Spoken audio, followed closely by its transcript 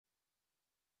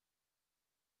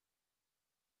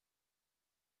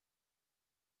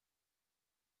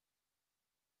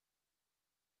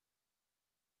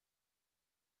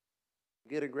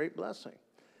get a great blessing.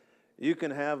 You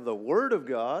can have the Word of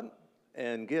God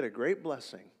and get a great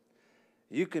blessing.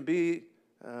 You can be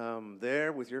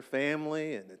there with your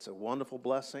family, and it's a wonderful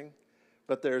blessing.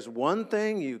 But there's one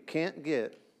thing you can't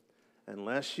get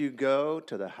unless you go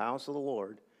to the house of the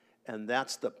Lord, and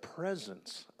that's the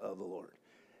presence of the Lord.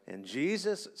 And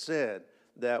Jesus said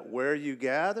that where you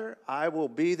gather, I will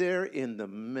be there in the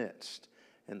midst.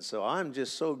 And so I'm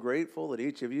just so grateful that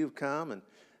each of you have come. And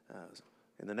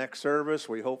in the next service,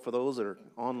 we hope for those that are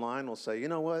online will say, you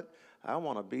know what, I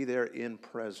want to be there in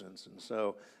presence. And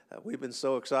so we've been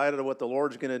so excited about what the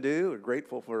Lord's going to do. We're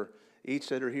grateful for each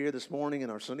that are here this morning in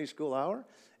our Sunday school hour.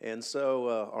 And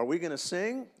so are we going to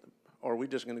sing, or are we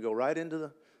just going to go right into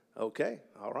the... Okay,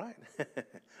 all right.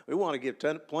 We want to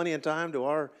give plenty of time to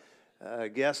our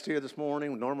guest here this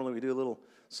morning. Normally we do a little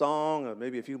song, or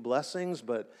maybe a few blessings,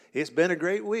 but it's been a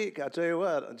great week. I tell you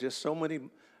what, just so many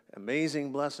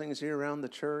amazing blessings here around the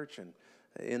church and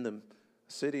in the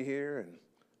city here and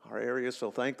our area.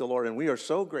 So thank the Lord. And we are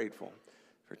so grateful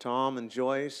for Tom and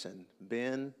Joyce and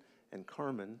Ben and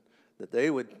Carmen that they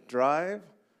would drive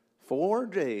 4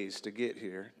 days to get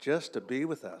here just to be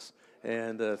with us.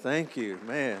 And thank you,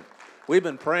 man. We've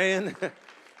been praying.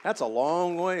 That's a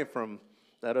long way from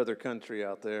that other country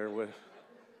out there.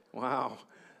 Wow.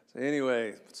 So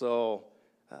anyway,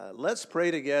 let's pray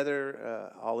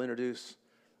together. I'll introduce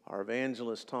our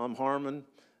evangelist, Tom Harmon,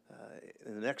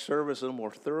 in the next service a little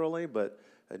more thoroughly. But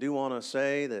I do want to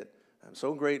say that I'm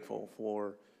so grateful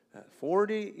for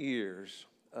 40 years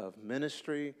of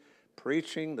ministry,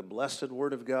 preaching the blessed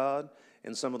Word of God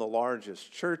in some of the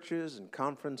largest churches and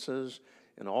conferences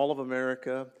in all of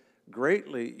America.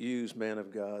 Greatly used man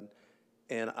of God.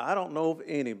 And I don't know of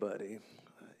anybody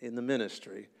in the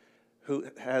ministry who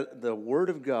has the Word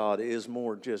of God is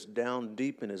more just down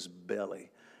deep in his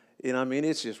belly. You know, I mean,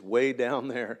 it's just way down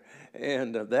there.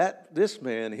 And this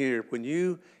man here, when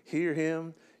you hear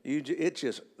him, it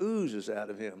just oozes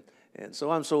out of him. And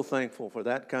so I'm so thankful for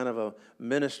that kind of a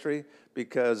ministry,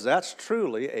 because that's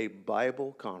truly a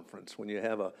Bible conference when you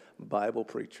have a Bible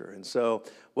preacher. And so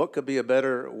what could be a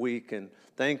better week? And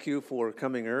thank you for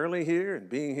coming early here and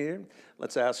being here.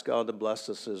 Let's ask God to bless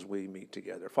us as we meet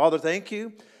together. Father, thank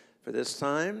you for this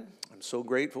time. I'm so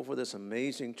grateful for this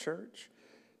amazing church.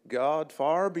 God,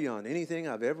 far beyond anything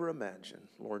I've ever imagined,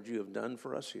 Lord, you have done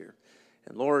for us here.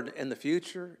 And Lord, and the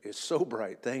future is so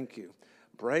bright. Thank you.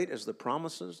 Bright as the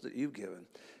promises that you've given.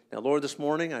 Now, Lord, this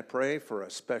morning I pray for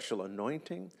a special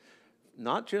anointing,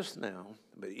 not just now,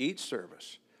 but each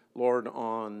service. Lord,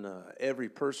 on every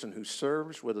person who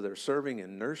serves, whether they're serving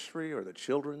in nursery or the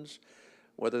children's,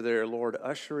 whether they're, Lord,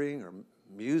 ushering or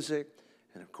music,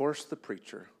 and of course the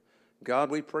preacher. God,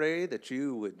 we pray that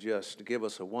you would just give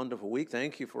us a wonderful week.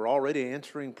 Thank you for already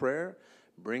answering prayer,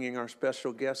 bringing our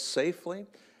special guests safely,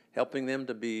 helping them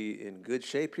to be in good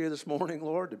shape here this morning,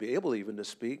 Lord, to be able even to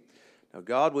speak. Now,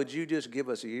 God, would you just give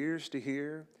us ears to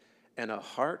hear and a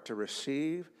heart to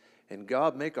receive, and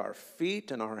God, make our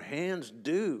feet and our hands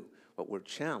do what we're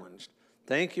challenged.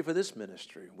 Thank you for this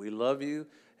ministry. We love you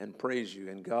and praise you.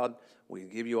 And God, we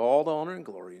give you all the honor and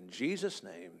glory. In Jesus'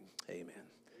 name, amen.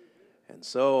 And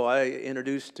so I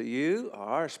introduce to you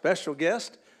our special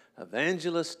guest,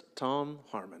 Evangelist Tom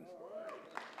Harmon.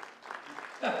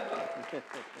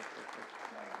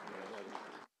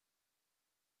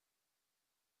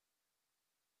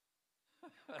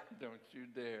 Don't you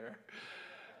dare.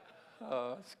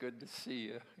 Oh, it's good to see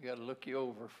you. I got to look you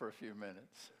over for a few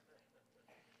minutes.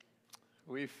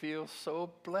 We feel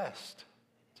so blessed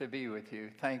to be with you.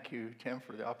 Thank you, Tim,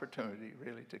 for the opportunity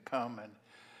really to come and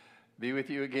be with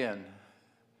you again.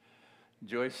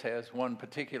 Joyce has one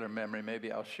particular memory.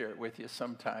 Maybe I'll share it with you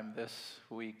sometime this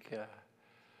week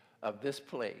of this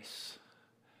place.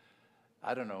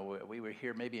 I don't know, we were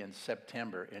here maybe in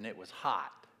September, and it was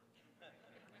hot.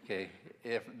 Okay,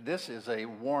 if this is a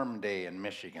warm day in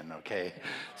Michigan, okay,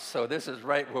 so this is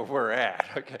right where we're at,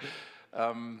 okay.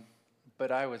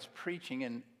 But I was preaching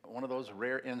in one of those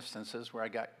rare instances where I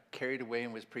got carried away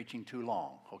and was preaching too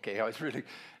long, okay. And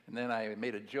then I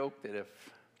made a joke that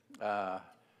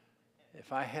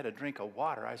if I had a drink of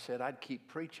water, I said I'd keep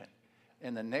preaching.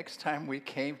 And the next time we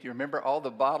came, do you remember all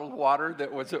the bottled water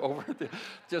that was over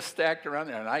just stacked around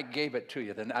there? And I gave it to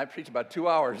you. Then I preached about 2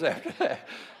 hours after that.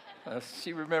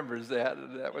 She remembers that.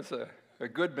 That was a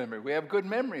good memory. We have good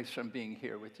memories from being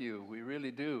here with you. We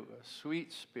really do. A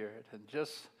sweet spirit. And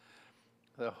just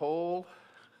the whole,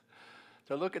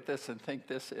 to look at this and think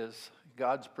this is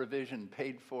God's provision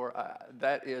paid for,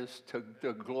 that is to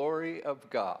the glory of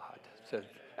God.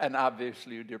 And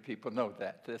obviously, you dear people know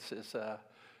that. This is a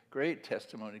great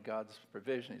testimony, God's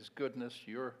provision, His goodness,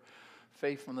 your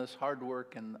faithfulness, hard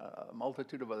work, and a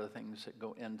multitude of other things that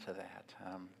go into that.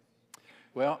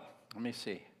 Well, let me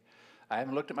see. I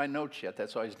haven't looked at my notes yet.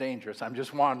 That's always dangerous. I'm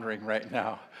just wandering right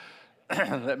now.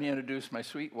 Let me introduce my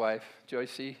sweet wife,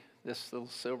 Joycey, this little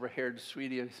silver-haired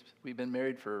sweetie. We've been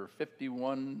married for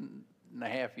 51 and a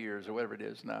half years or whatever it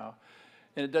is now.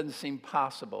 And it doesn't seem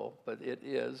possible, but it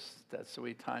is. That's the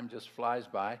way time just flies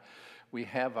by. We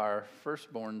have our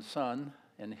firstborn son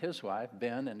and his wife,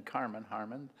 Ben and Carmen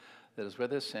Harmon, that is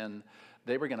with us. And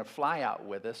they were going to fly out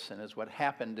with us. And as what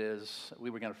happened is we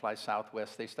were going to fly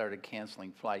Southwest. They started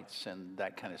canceling flights and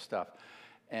that kind of stuff.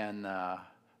 And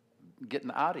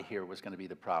getting out of here was going to be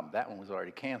the problem. That one was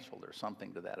already canceled or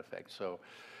something to that effect. So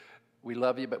we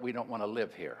love you, but we don't want to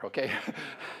live here, okay?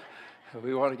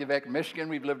 We want to get back to Michigan.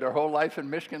 We've lived our whole life in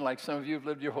Michigan, like some of you have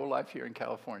lived your whole life here in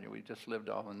California. We just lived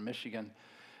all in Michigan.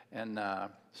 And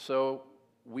so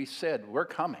we said, we're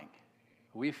coming.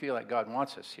 We feel like God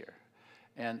wants us here.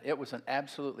 And it was an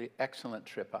absolutely excellent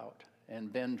trip out.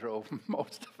 And Ben drove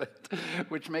most of it,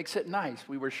 which makes it nice.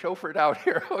 We were chauffeured out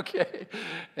here, okay?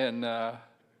 And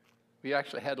we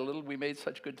actually had we made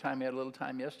such good time. We had a little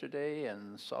time yesterday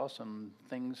and saw some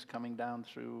things coming down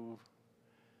through.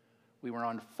 We were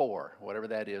on 4, whatever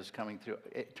that is, coming through.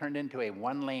 It turned into a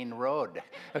 1-lane road.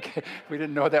 Okay, we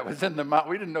didn't know that was in the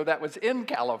mountain. We didn't know that was in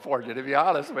California, to be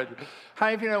honest with you. How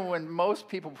many of you know when most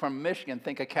people from Michigan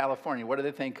think of California, what do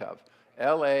they think of?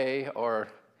 L.A. or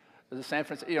San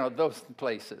Francisco, those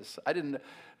places. I didn't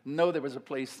know there was a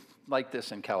place like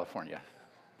this in California.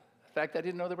 In fact, I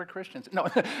didn't know there were Christians. No,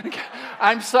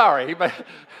 I'm sorry, but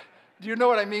do you know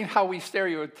what I mean? How we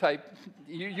stereotype.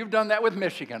 You've done that with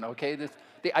Michigan, okay?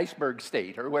 The iceberg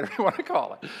state, or whatever you want to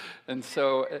call it. And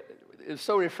so it's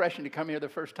so refreshing to come here the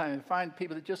first time and find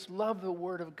people that just love the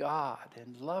Word of God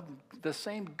and love the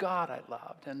same God I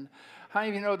loved. And how many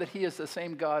of you know that He is the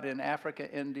same God in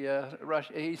Africa, India,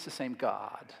 Russia? He's the same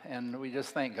God. And we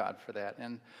just thank God for that.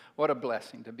 And what a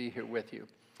blessing to be here with you.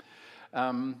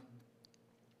 Well,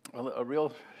 a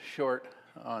real short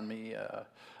on me.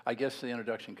 I guess the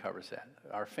introduction covers that.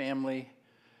 Our family,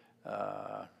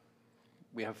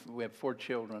 we have 4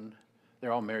 children.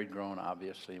 They're all married, grown,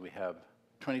 obviously. We have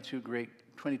 22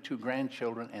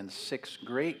 grandchildren and 6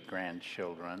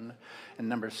 great-grandchildren. And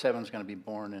number 7 is going to be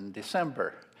born in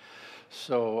December.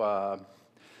 So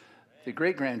the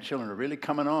great-grandchildren are really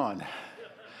coming on.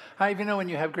 How many of you know when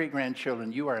you have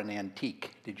great-grandchildren, you are an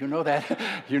antique? Did you know that?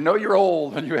 You know you're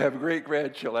old when you have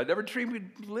great-grandchildren. I never dreamed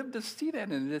we'd live to see that,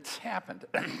 and it's happened.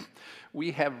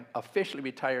 We have officially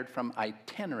retired from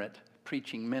itinerant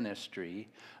preaching ministry.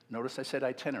 Notice I said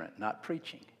itinerant, not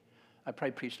preaching. I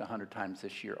probably preached 100 times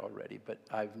this year already, but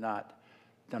I've not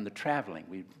done the traveling.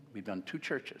 We've done 2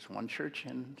 churches. One church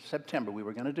in September we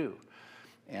were going to do,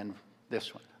 and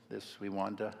this one. We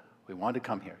wanted to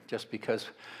come here just because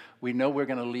we know we're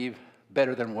going to leave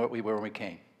better than what we were when we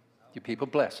came. You people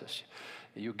bless us.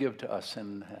 You give to us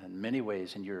in many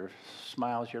ways, and your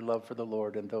smiles, your love for the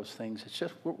Lord, and those things. It's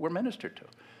just we're ministered to.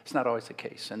 It's not always the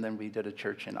case. And then we did a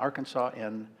church in Arkansas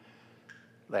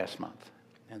last month.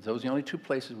 And those are the only 2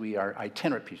 places we are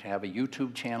itinerant. We have a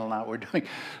YouTube channel now. We're doing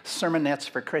sermonettes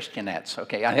for Christianettes.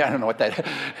 Okay, I don't know what that is.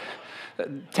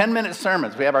 10-minute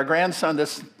sermons. We have our grandson,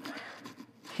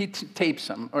 he tapes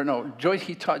them. Or no,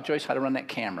 he taught Joyce how to run that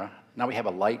camera. Now we have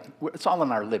a light. It's all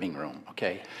in our living room,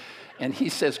 okay? And he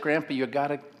says, Grandpa, you got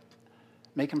to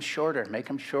make them shorter.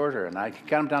 And I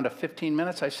got them down to 15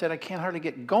 minutes. I said, I can't hardly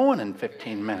get going in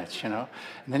 15 minutes, And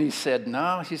then he said,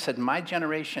 no. He said, my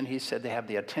generation, he said, they have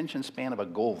the attention span of a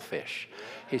goldfish.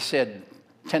 He said,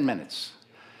 10 minutes.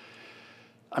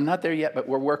 I'm not there yet, but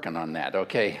we're working on that,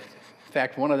 okay? In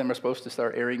fact, one of them are supposed to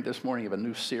start airing this morning of a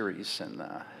new series. And,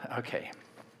 okay.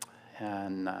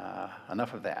 And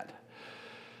enough of that.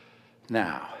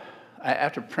 Now,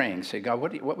 after praying, say, God,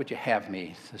 what would you have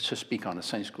me to speak on a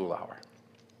Sunday school hour?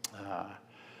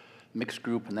 Mixed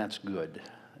group, and that's good.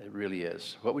 It really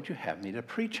is. What would you have me to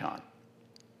preach on?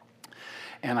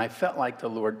 And I felt like the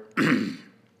Lord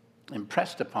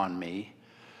impressed upon me,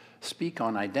 speak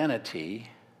on identity,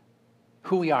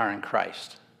 who we are in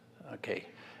Christ. Okay.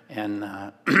 And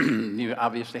you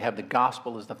obviously have the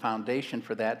gospel as the foundation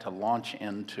for that to launch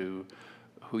into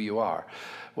who you are.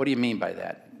 What do you mean by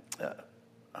that?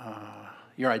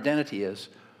 Your identity is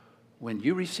when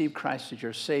you receive Christ as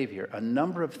your Savior, a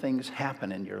number of things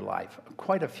happen in your life.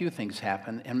 Quite a few things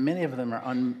happen, and many of them are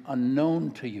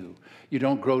unknown to you. You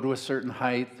don't grow to a certain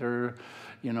height, or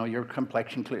your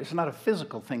complexion clear. It's not a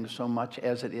physical thing so much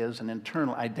as it is an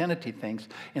internal identity thing.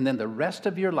 And then the rest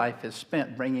of your life is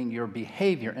spent bringing your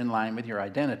behavior in line with your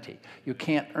identity. You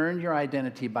can't earn your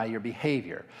identity by your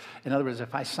behavior. In other words,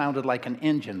 if I sounded like an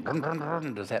engine,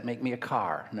 does that make me a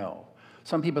car? No.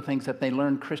 Some people think that they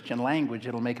learn Christian language,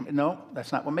 it'll make them. No,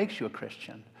 that's not what makes you a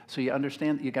Christian. So you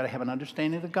understand, you got to have an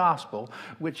understanding of the gospel,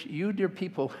 which you, dear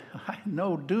people, I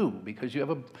know do, because you have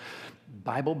a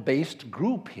Bible-based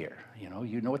group here.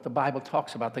 You know what the Bible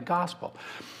talks about the gospel.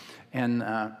 And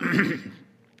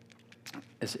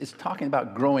it's talking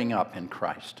about growing up in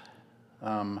Christ.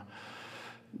 Not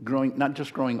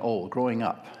just growing old, growing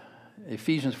up.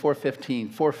 Ephesians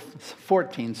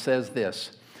 4:14 says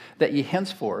this, that ye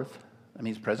henceforth, that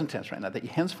means present tense right now, that ye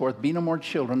henceforth be no more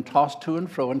children, tossed to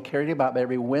and fro and carried about by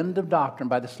every wind of doctrine,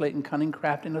 by the sleight and cunning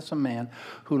craftiness of man,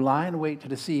 who lie in wait to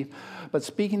deceive, but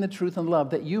speaking the truth in love,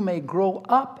 that you may grow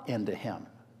up into him.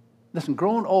 Listen,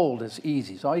 growing old is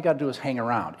easy. So all you got to do is hang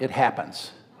around. It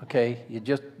happens. Okay?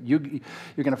 You're going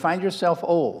to find yourself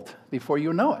old before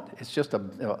you know it. It's just a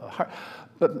hard.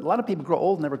 But a lot of people grow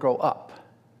old and never grow up.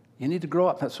 You need to grow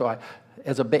up. So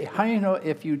as a baby, how do you know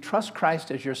if you trust Christ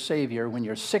as your Savior when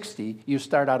you're 60, you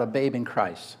start out a babe in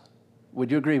Christ? Would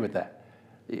you agree with that?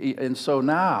 And so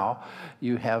now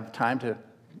you have time to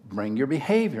bring your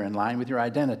behavior in line with your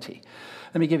identity.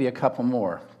 Let me give you a couple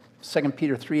more. 2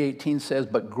 Peter 3:18 says,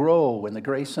 but grow in the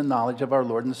grace and knowledge of our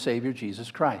Lord and Savior Jesus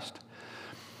Christ.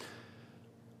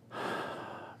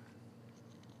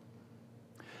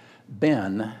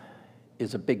 Ben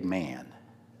is a big man.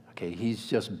 Okay, he's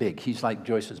just big. He's like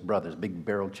Joyce's brothers, big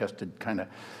barrel-chested kind of.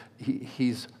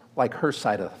 He's like her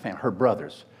side of the family, her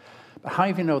brothers. But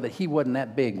how do you know that he wasn't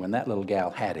that big when that little gal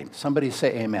had him? Somebody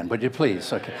say amen, would you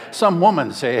please? Okay. Some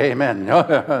woman say amen.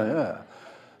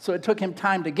 So it took him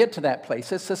time to get to that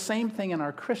place. It's the same thing in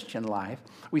our Christian life.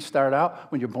 We start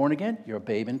out, when you're born again, you're a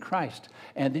babe in Christ.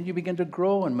 And then you begin to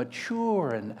grow and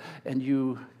mature, and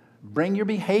you bring your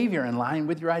behavior in line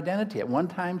with your identity. At one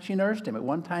time, she nursed him. At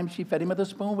one time, she fed him with a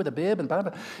spoon, with a bib, and blah,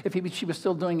 blah. If she was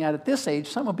still doing that at this age,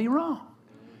 something would be wrong.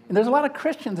 And there's a lot of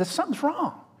Christians that something's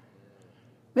wrong.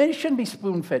 Man, you shouldn't be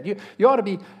spoon-fed. You ought to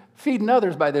be feeding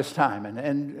others by this time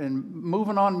and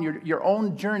moving on your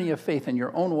own journey of faith and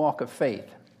your own walk of faith.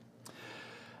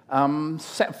 1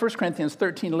 Corinthians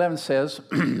 13:11 says,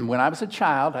 when I was a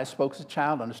child, I spoke as a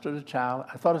child, understood as a child,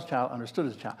 I thought as a child, understood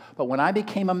as a child. But when I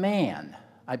became a man,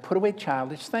 I put away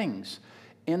childish things.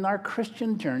 In our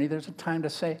Christian journey, there's a time to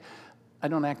say, I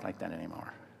don't act like that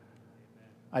anymore.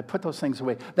 I put those things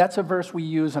away. That's a verse we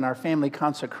use in our family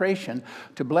consecration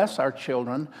to bless our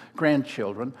children,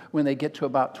 grandchildren, when they get to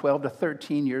about 12 to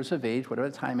 13 years of age, whatever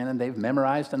the time in, and they've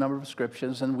memorized a number of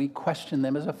scriptures, and we question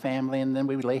them as a family, and then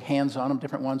we lay hands on them,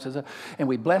 different ones, and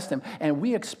we bless them. And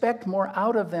we expect more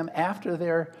out of them after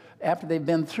they've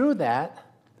been through that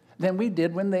than we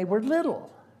did when they were little.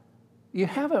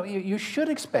 You should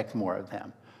expect more of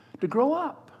them to grow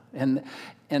up. And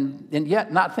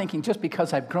yet not thinking just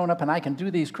because I've grown up and I can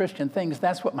do these Christian things,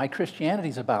 that's what my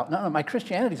Christianity's about. No, my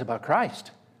Christianity's about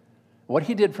Christ, what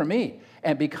he did for me.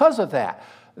 And because of that,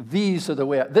 this is the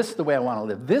way I want to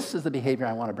live. This is the behavior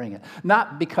I want to bring in.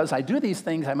 Not because I do these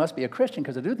things, I must be a Christian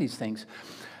because I do these things.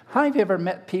 How have you ever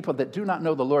met people that do not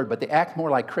know the Lord, but they act more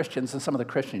like Christians than some of the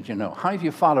Christians you know? How have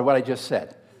you followed what I just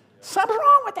said? Something's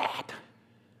wrong with that.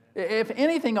 If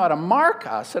anything ought to mark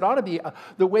us, it ought to be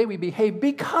the way we behave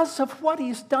because of what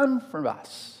he's done for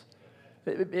us.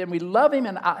 And we love him,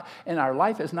 and our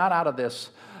life is not out of this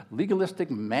legalistic,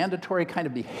 mandatory kind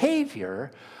of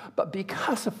behavior, but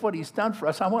because of what he's done for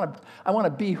us. I want to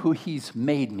be who he's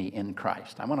made me in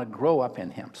Christ. I want to grow up in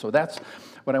him. So that's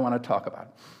what I want to talk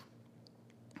about.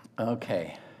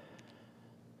 Okay.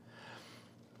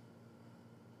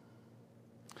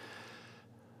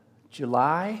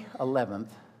 July 11th,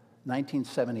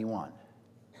 1971,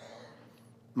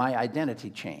 my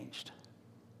identity changed.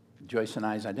 Joyce and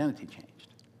I's identity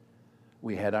changed.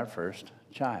 We had our first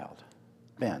child,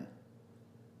 Ben.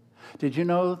 Did you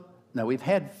know? No, we've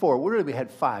had 4. Really, we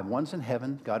had 5. One's in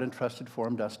heaven. God entrusted for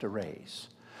him to us to raise.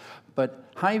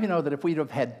 But how do you know that if we'd have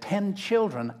had 10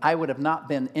 children, I would have not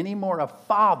been any more a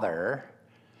father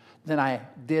than I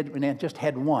did when I just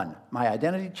had 1? My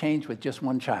identity changed with just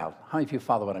 1 child. How many of you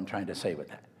follow what I'm trying to say with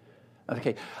that?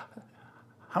 Okay,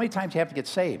 how many times do you have to get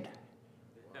saved?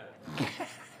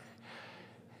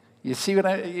 You see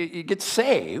what you get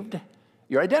saved,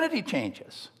 your identity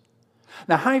changes.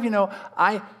 Now, how many of you know,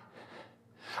 I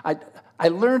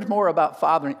learned more about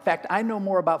fathering. In fact, I know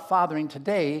more about fathering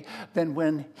today than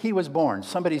when he was born.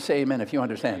 Somebody say amen if you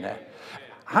understand that.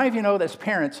 How many of you know that as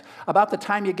parents, about the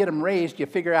time you get them raised, you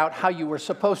figure out how you were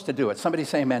supposed to do it? Somebody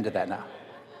say amen to that now.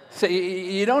 So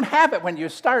you don't have it when you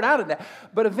start out in that.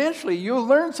 But eventually you'll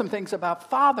learn some things about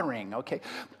fathering, okay?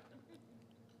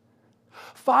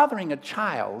 Fathering a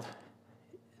child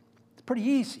is pretty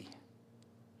easy.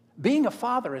 Being a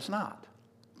father is not.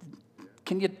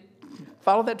 Can you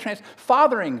follow that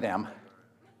fathering them.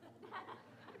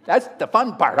 That's the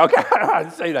fun part. Okay,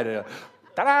 say that.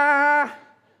 Ta-da!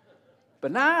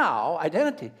 But now,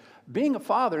 identity. Being a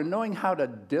father and knowing how to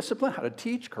discipline, how to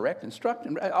teach, correct, instruct,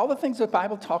 and all the things the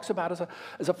Bible talks about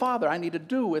as a father I need to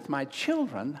do with my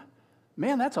children,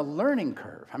 man, that's a learning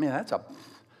curve. I mean,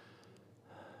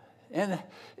 and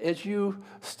as you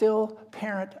still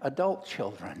parent adult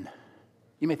children,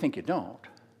 you may think you don't,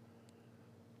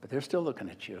 but they're still looking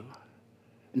at you,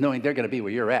 knowing they're going to be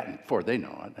where you're at before they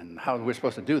know it, and how we're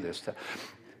supposed to do this.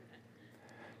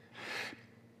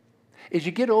 As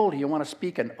you get older, you want to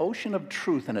speak an ocean of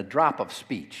truth and a drop of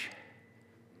speech.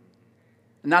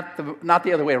 Not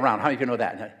the other way around. How do you know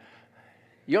that?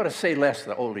 You ought to say less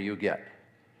the older you get.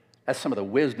 That's some of the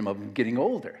wisdom of getting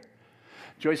older.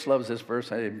 Joyce loves this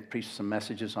verse. I preached some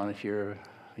messages on it here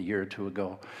a year or two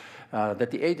ago.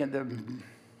 That the agent,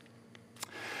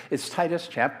 it's Titus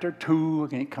chapter 2,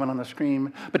 okay, coming on the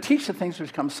screen. But teach the things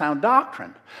which become sound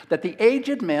doctrine, that the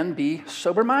aged men be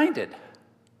sober-minded.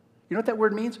 You know what that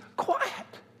word means? Quiet.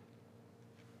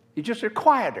 You're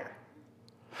quieter.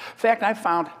 In fact, I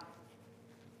found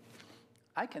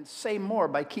I can say more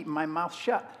by keeping my mouth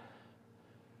shut.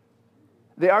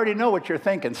 They already know what you're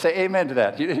thinking. Say amen to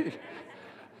that.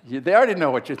 They already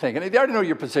know what you're thinking. They already know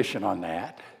your position on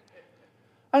that.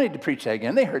 I don't need to preach that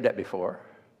again. They heard that before.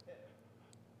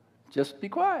 Just be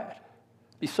quiet.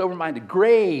 Be sober-minded.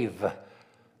 Grave.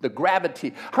 The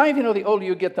gravity. How many of you know the older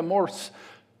you get, the more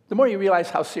you realize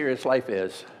how serious life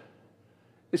is?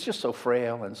 It's just so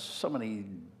frail and so many.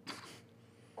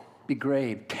 Be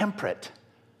grave. Temperate.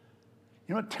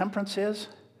 You know what temperance is?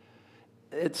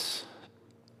 It's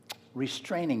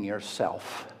restraining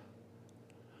yourself.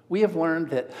 We have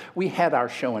learned that we had our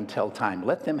show and tell time.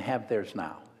 Let them have theirs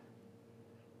now.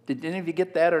 Did any of you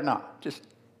get that or not? Just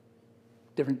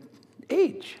different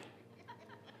age.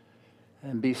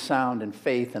 And be sound in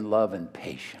faith and love and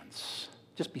patience.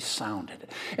 Just be sound in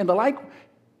it.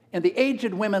 And the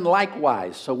aged women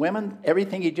likewise. So women,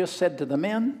 everything he just said to the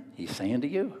men, he's saying to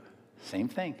you. Same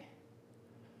thing.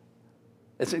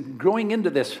 It's growing into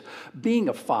this, being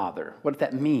a father, what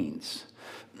that means.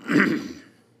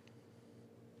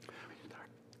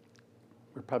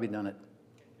 We're probably done at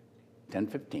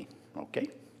 10:15, okay?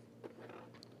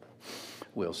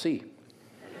 We'll see.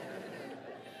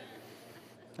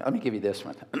 Let me give you this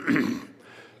one.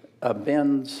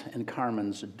 Ben's and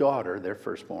Carmen's daughter, their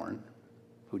firstborn,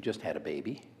 who just had a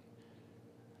baby,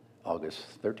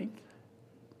 August 13th,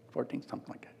 14th, something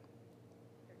like that.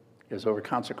 It was over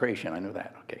consecration, I knew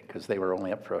that, okay, because they were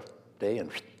only up for a day and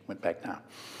went back down.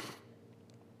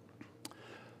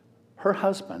 Her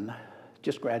husband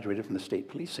just graduated from the State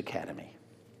Police Academy.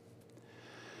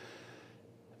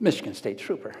 Michigan State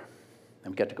Trooper.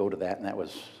 And we got to go to that, and that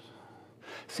was...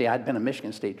 See, I'd been a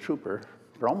Michigan State Trooper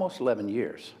for almost 11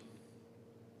 years.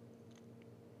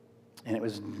 And it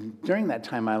was during that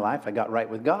time in my life I got right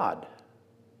with God.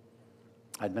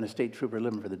 I'd been a state trooper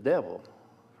living for the devil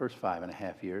first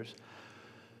 5.5 years.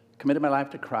 Committed my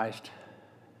life to Christ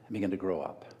and began to grow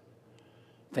up.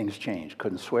 Things changed.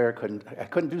 Couldn't swear, I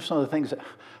couldn't do some of the things that,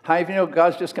 how many of you know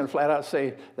God's just going to flat out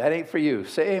say, that ain't for you.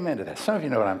 Say amen to that. Some of you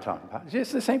know what I'm talking about.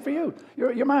 This ain't for you.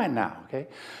 You're mine now, okay?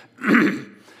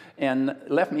 And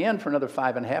left me in for another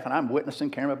 5.5, and I'm witnessing,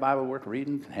 carrying my Bible work,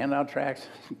 reading, handing out tracts.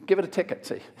 Give it a ticket.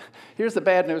 Say, here's the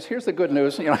bad news, here's the good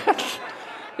news. You know,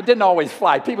 it didn't always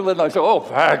fly. People didn't always say, oh,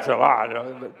 thanks a lot. You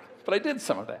know, but I did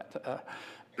some of that.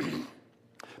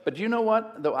 But you know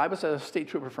what? Though I was a state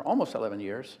trooper for almost 11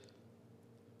 years,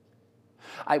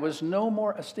 I was no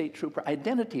more a state trooper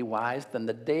identity-wise than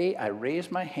the day I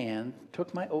raised my hand,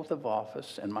 took my oath of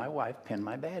office, and my wife pinned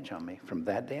my badge on me from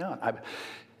that day on.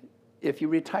 If you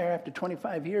retire after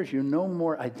 25 years, you're no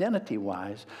more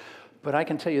identity-wise, but I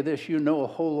can tell you this, you know a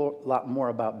whole lot more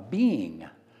about being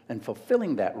and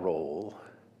fulfilling that role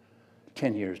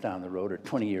 10 years down the road or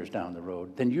 20 years down the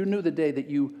road than you knew the day that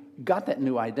you got that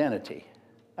new identity.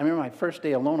 I remember my first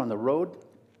day alone on the road.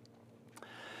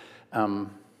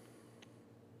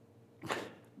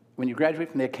 When you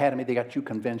graduate from the academy, they got you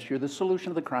convinced you're the solution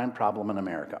to the crime problem in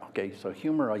America. Okay, so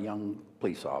humor a young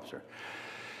police officer.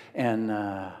 And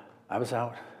I was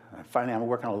out. Finally, I'm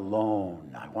working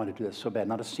alone. I wanted to do that so bad.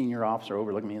 Not a senior officer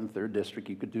overlooking me in the 3rd District.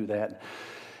 You could do that.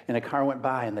 And a car went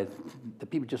by, and the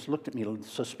people just looked at me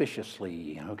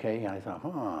suspiciously, okay? And I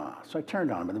thought, So I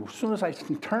turned on them. And as soon as I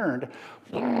turned,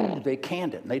 they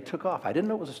canned it, and they took off. I didn't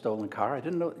know it was a stolen car. I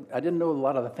didn't know a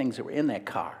lot of the things that were in that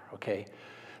car, okay?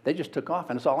 They just took off,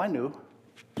 and that's all I knew.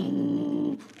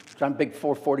 So I'm big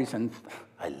 440s, and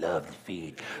I love the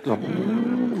feed.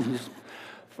 Just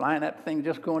flying that thing,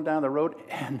 just going down the road.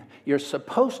 And you're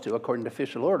supposed to, according to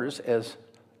official orders, as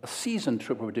a seasoned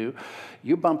trooper would do,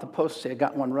 you bump the post, say, I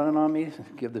got one running on me,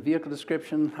 give the vehicle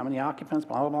description, how many occupants,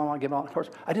 blah, blah, blah, give all the course.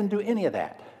 I didn't do any of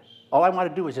that. All I wanted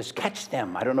to do was just catch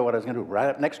them. I don't know what I was going to do, right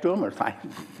up next to them or fine.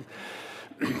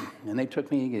 And they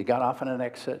took me, they got off on an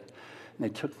exit, and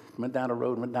they went down a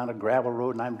road, went down a gravel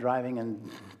road, and I'm driving,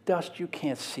 and dust, you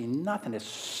can't see nothing. It's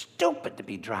stupid to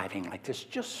be driving like this,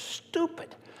 just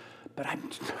stupid. But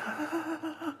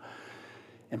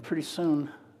and pretty soon,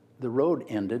 the road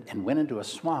ended and went into a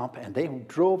swamp, and they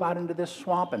drove out into this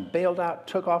swamp and bailed out,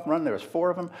 took off and run. There was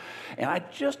 4 of them, and I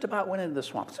just about went into the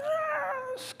swamp,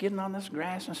 skidding on this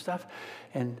grass and stuff,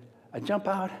 and I jump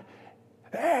out,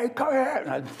 hey, come here, and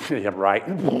I'm right,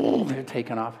 they're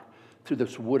taking off through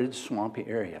this wooded, swampy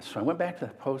area. So I went back to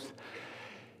the post,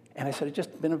 and I said, I'd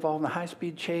just been involved in a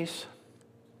high-speed chase,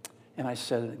 and I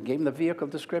said, gave them the vehicle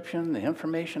description, the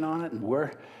information on it, and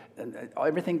where, and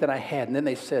everything that I had. And then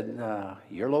they said,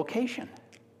 your location.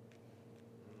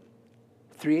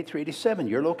 38387,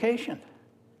 your location.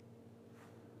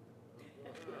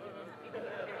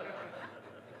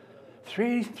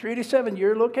 Three 387,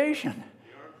 your location.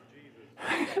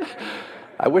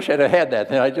 I wish I'd have had that.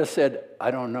 Then I just said,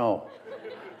 I don't know.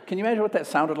 Can you imagine what that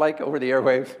sounded like over the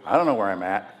airwaves? I don't know where I'm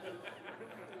at.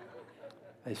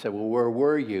 They said, well, where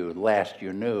were you last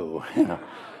you knew?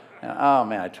 Oh,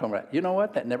 man, I told them, you know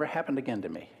what? That never happened again to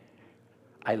me.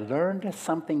 I learned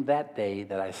something that day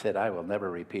that I said I will never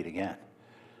repeat again.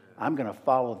 I'm going to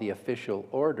follow the official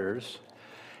orders,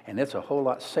 and it's a whole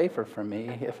lot safer for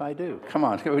me if I do. Come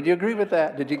on, would you agree with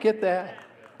that? Did you get that?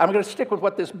 I'm going to stick with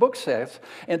what this book says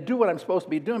and do what I'm supposed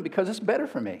to be doing because it's better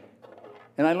for me.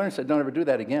 And I learned, said, don't ever do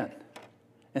that again.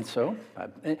 And so,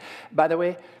 by the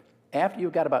way, after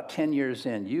you've got about 10 years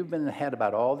in, you've had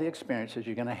about all the experiences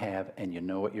you're going to have, and you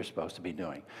know what you're supposed to be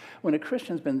doing. When a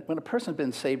person's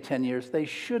been saved 10 years, they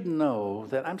should know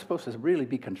that I'm supposed to really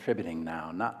be contributing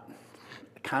now, not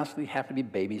constantly have to be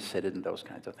babysitted and those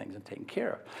kinds of things and taken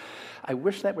care of. I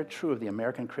wish that were true of the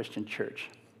American Christian church,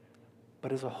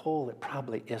 but as a whole, it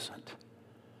probably isn't.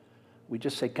 We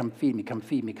just say, come feed me, come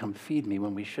feed me, come feed me,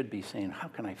 when we should be saying, how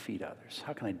can I feed others?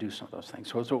 How can I do some of those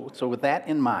things? So with that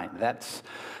in mind, that's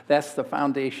the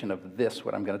foundation of this,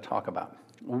 what I'm going to talk about.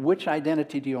 Which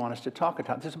identity do you want us to talk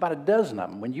about? There's about a dozen of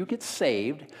them. When you get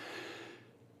saved,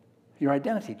 your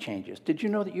identity changes. Did you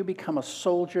know that you become a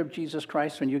soldier of Jesus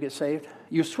Christ when you get saved?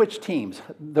 You switch teams.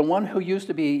 The one who used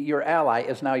to be your ally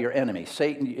is now your enemy.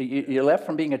 Satan, you left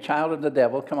from being a child of the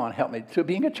devil, come on, help me, to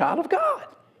being a child of God.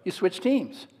 You switch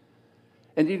teams.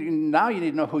 And now you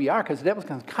need to know who you are, because the devil's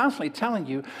constantly telling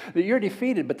you that you're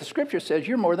defeated, but the Scripture says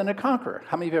you're more than a conqueror.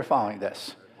 How many of you are following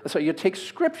this? So you take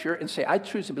Scripture and say, I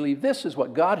choose to believe this is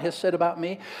what God has said about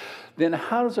me. Then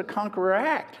how does a conqueror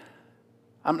act?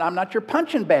 I'm not your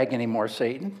punching bag anymore,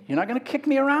 Satan. You're not going to kick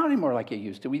me around anymore like you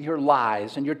used to with your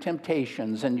lies and your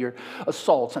temptations and your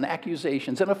assaults and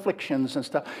accusations and afflictions and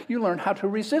stuff. You learn how to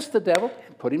resist the devil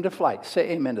and put him to flight.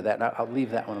 Say amen to that. Now, I'll leave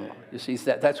that one alone. You see,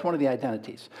 that's one of the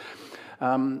identities.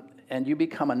 And you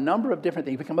become a number of different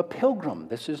things. You become a pilgrim.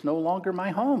 This is no longer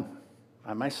my home.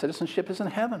 My citizenship is in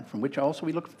heaven, from which also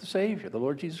we look for the Savior, the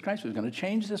Lord Jesus Christ, who's going to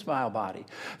change this vile body,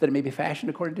 that it may be fashioned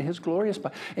according to his glorious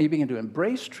body. And you begin to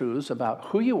embrace truths about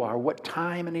who you are, what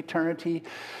time and eternity.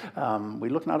 We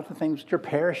look not at the things that are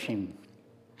perishing,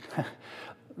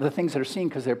 the things that are seen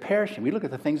because they're perishing. We look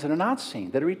at the things that are not seen,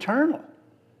 that are eternal.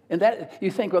 And that you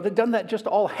think, well, doesn't that just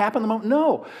all happen the moment?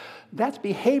 No. That's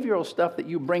behavioral stuff that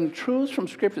you bring truths from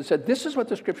Scripture. Said, this is what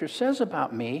the Scripture says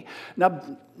about me.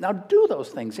 Now do those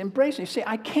things. Embrace it. You say,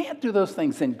 I can't do those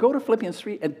things. Then go to Philippians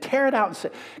 3 and tear it out and say,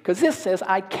 because this says,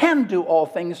 I can do all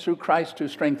things through Christ who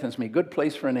strengthens me. Good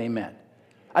place for an amen.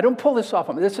 I don't pull this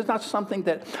off. This is not something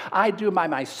that I do by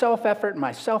my self-effort and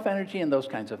my self-energy and those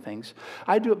kinds of things.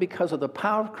 I do it because of the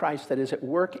power of Christ that is at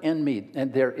work in me.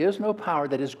 And there is no power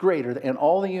that is greater in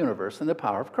all the universe than the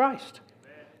power of Christ.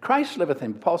 Christ liveth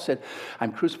in me. Paul said,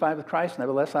 I'm crucified with Christ,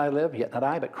 nevertheless I live, yet not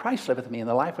I, but Christ liveth in me, in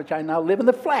the life which I now live in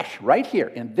the flesh, right here,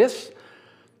 in this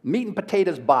meat and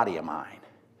potatoes body of mine.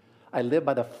 I live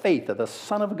by the faith of the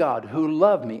Son of God who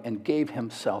loved me and gave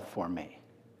himself for me.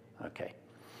 Okay.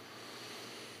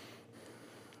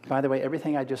 By the way,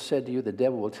 everything I just said to you, the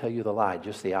devil will tell you the lie,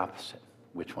 just the opposite.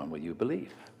 Which one will you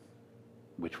believe?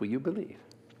 Which will you believe?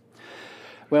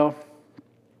 Well,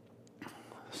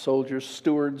 soldiers,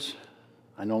 stewards,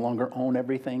 I no longer own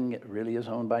everything. It really is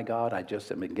owned by God. I just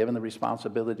have been given the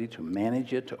responsibility to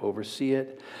manage it, to oversee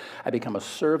it. I become a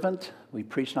servant. We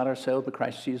preach not ourselves, but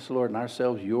Christ Jesus the Lord, and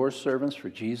ourselves your servants for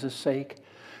Jesus' sake.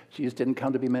 Jesus didn't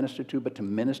come to be ministered to, but to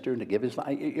minister and to give his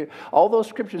life. All those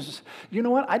scriptures, you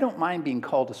know what? I don't mind being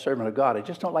called a servant of God. I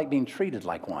just don't like being treated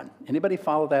like one. Anybody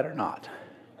follow that or not?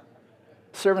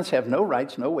 Servants have no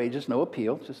rights, no wages, no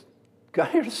appeal. Just got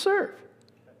here to serve.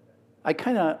 I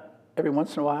kind of, every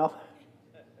once in a while,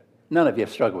 none of you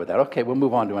have struggled with that. Okay, we'll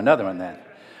move on to another one then.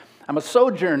 I'm a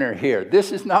sojourner here.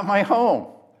 This is not my home.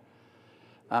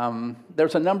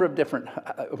 There's a number of different,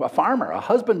 a farmer, a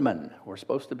husbandman. We're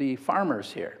supposed to be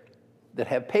farmers here that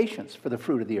have patience for the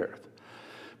fruit of the earth.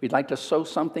 We'd like to sow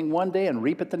something one day and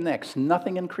reap it the next.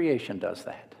 Nothing in creation does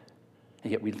that.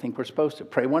 And yet we think we're supposed to.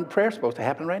 Pray one prayer is supposed to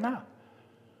happen right now.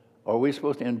 Or are we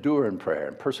supposed to endure in prayer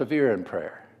and persevere in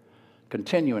prayer,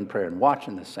 continue in prayer and watch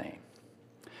in the same?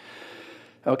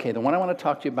 Okay, the one I want to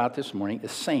talk to you about this morning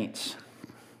is saints.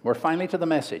 We're finally to the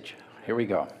message. Here we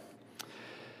go.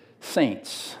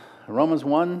 Saints. Romans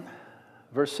 1,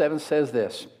 verse 7 says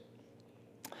this.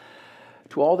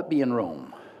 To all that be in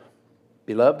Rome,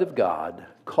 beloved of God,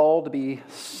 called to be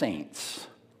saints.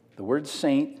 The word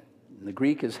saint in the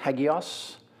Greek is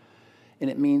hagios, and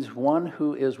it means one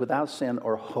who is without sin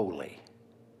or holy.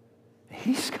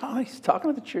 He's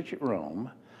talking to the church at Rome,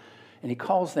 and he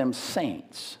calls them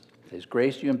saints. He says,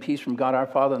 grace to you and peace from God our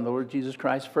Father and the Lord Jesus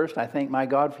Christ. First, I thank my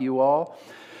God for you all.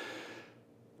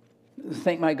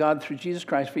 Thank my God through Jesus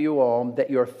Christ for you all,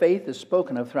 that your faith is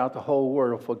spoken of throughout the whole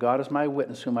world. For God is my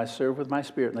witness, whom I serve with my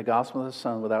spirit in the gospel of the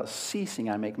Son. Without ceasing,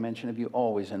 I make mention of you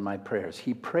always in my prayers.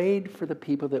 He prayed for the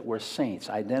people that were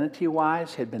saints.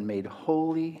 Identity-wise, had been made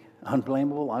holy,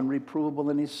 unblameable,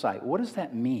 unreprovable in his sight. What does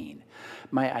that mean?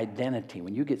 My identity,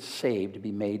 when you get saved, to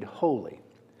be made holy.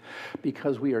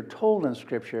 Because we are told in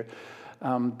Scripture,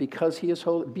 because he is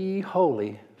holy, be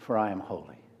holy, for I am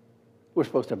holy. We're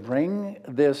supposed to bring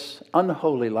this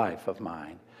unholy life of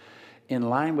mine in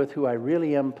line with who I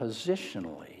really am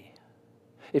positionally.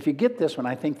 If you get this one,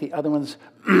 I think the other ones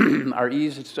are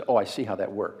easy to, oh, I see how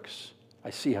that works. I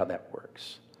see how that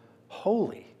works.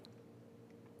 Holy.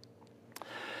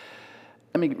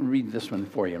 Let me read this one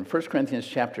for you. In 1 Corinthians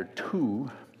chapter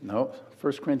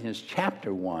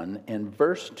 1 and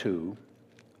verse 2,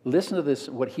 listen to this,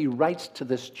 what he writes to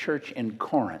this church in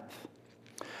Corinth.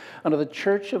 Unto the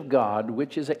church of God,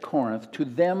 which is at Corinth, to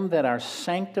them that are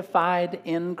sanctified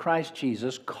in Christ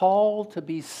Jesus, called to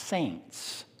be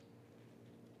saints,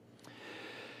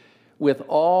 with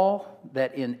all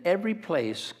that in every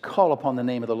place call upon the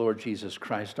name of the Lord Jesus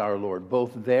Christ our Lord,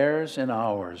 both theirs and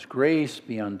ours. Grace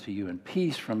be unto you and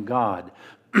peace from God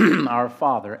our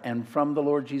Father and from the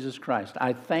Lord Jesus Christ.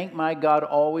 I thank my God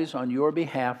always on your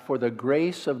behalf for the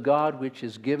grace of God which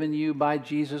is given you by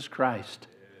Jesus Christ.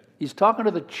 He's talking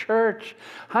to the church.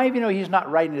 How many of you know he's not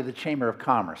writing to the Chamber of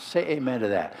Commerce? Say amen to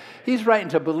that. He's writing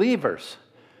to believers,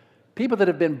 people that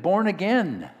have been born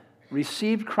again,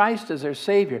 received Christ as their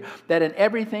Savior, that in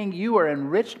everything you are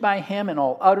enriched by him in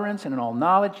all utterance and in all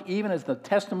knowledge, even as the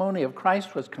testimony of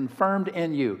Christ was confirmed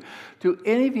in you. Do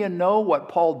any of you know what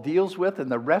Paul deals with in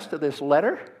the rest of this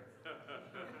letter?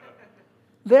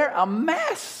 They're a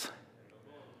mess.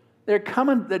 They're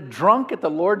drunk at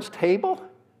the Lord's table.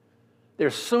 They're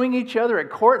suing each other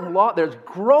at court and law. There's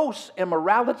gross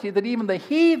immorality that even the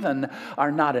heathen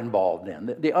are not involved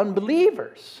in, the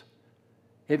unbelievers.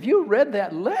 Have you read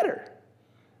that letter?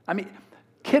 I mean,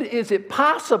 is it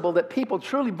possible that people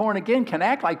truly born again can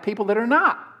act like people that are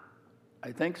not?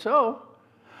 I think so.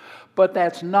 But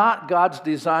that's not God's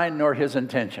design nor his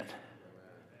intention.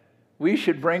 We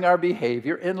should bring our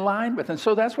behavior in line with. And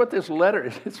so that's what this letter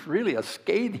is. It's really a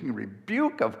scathing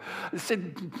rebuke of, it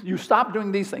said, you stop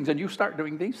doing these things and you start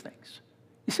doing these things.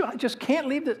 You say, well, I just can't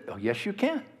leave this. Oh, yes, you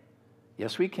can.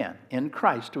 Yes, we can. In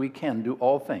Christ, we can do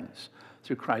all things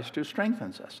through Christ who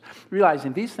strengthens us.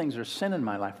 Realizing these things are sin in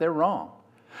my life. They're wrong.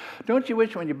 Don't you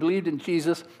wish when you believed in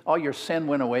Jesus, all your sin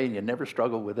went away and you never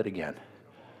struggled with it again?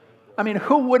 I mean,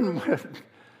 who wouldn't?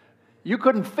 You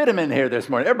couldn't fit him in here this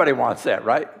morning. Everybody wants that,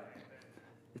 right?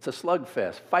 It's a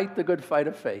slugfest. Fight the good fight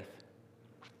of faith.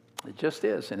 It just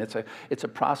is. And it's a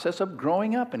process of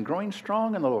growing up and growing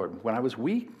strong in the Lord. When I was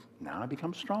weak, now I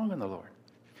become strong in the Lord.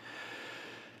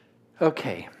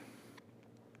 Okay.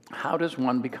 How does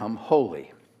one become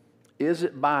holy? Is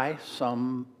it by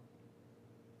some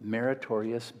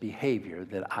meritorious behavior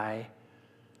that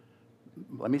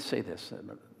let me say this.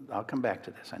 I'll come back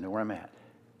to this. I know where I'm at.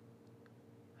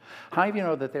 How many of you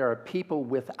know that there are people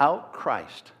without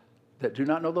Christ that do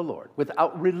not know the Lord,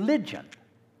 without religion,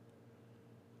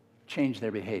 change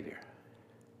their behavior.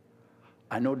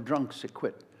 I know drunks that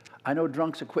quit. I know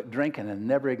drunks that quit drinking and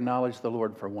never acknowledge the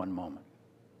Lord for one moment.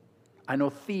 I know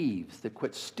thieves that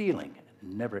quit stealing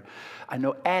and never. I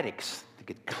know addicts that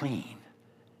get clean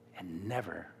and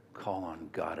never call on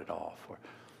God at all for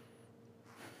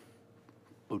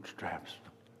bootstraps.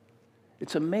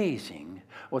 It's amazing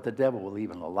what the devil will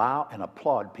even allow and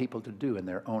applaud people to do in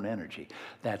their own energy.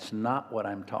 That's not what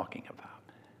I'm talking about.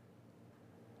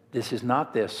 This is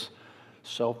not this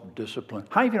self-discipline.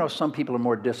 How do you know some people are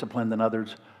more disciplined than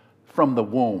others? From the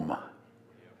womb.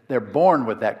 They're born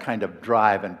with that kind of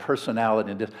drive and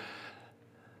personality.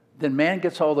 Then man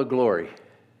gets all the glory,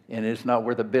 and it's not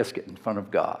worth a biscuit in front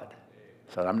of God.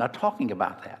 So I'm not talking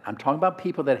about that. I'm talking about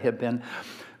people that have been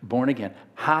born again.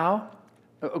 How?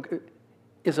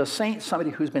 Is a saint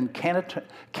somebody who's been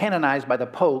canonized by the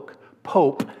Pope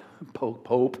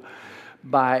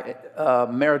by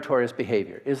meritorious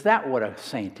behavior? Is that what a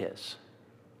saint is?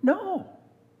 No.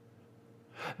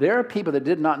 There are people that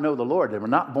did not know the Lord, that were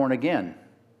not born again,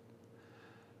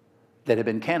 that have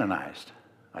been canonized.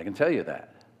 I can tell you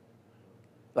that.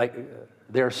 Like,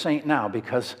 they're a saint now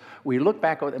because we look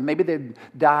back, maybe they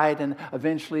died and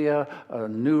eventually a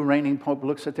new reigning pope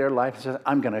looks at their life and says,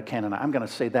 I'm going to canonize, I'm going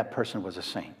to say that person was a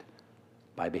saint.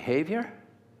 By behavior?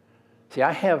 See,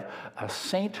 I have a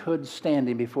sainthood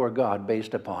standing before God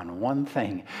based upon one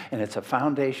thing, and it's a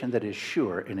foundation that is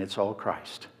sure, and it's all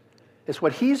Christ. It's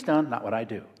what He's done, not what I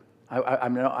do.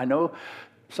 I know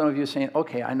some of you are saying,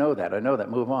 okay, I know that,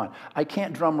 move on. I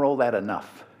can't drum roll that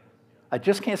enough. I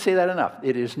just can't say that enough.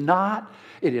 It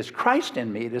is Christ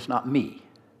in me, it is not me.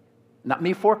 Not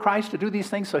me for Christ to do these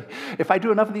things, so if I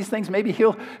do enough of these things, maybe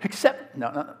He'll accept.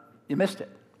 No, you missed it.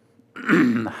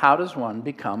 How does one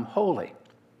become holy?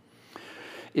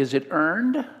 Is it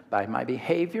earned by my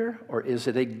behavior, or is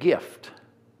it a gift?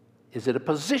 Is it a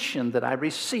position that I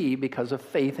receive because of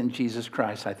faith in Jesus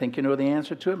Christ? I think you know the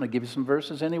answer to it. I'm going to give you some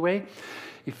verses anyway.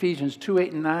 Ephesians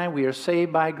 2:8-9, we are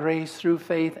saved by grace through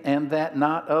faith, and that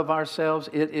not of ourselves.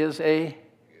 It is a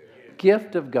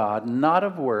gift of God, not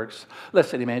of works,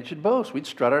 lest any man should boast. We'd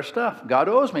strut our stuff. God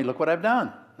owes me. Look what I've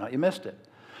done. No, you missed it.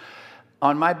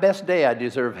 On my best day, I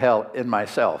deserve hell in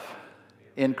myself.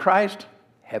 In Christ,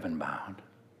 heaven bound.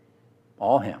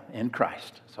 All Him, in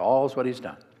Christ. It's all is what He's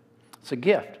done. It's a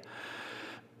gift.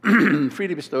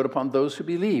 Freely bestowed upon those who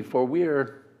believe, for we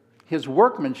are His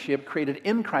workmanship created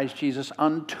in Christ Jesus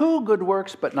unto good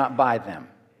works, but not by them.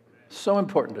 So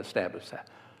important to establish that.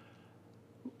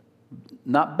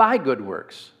 Not by good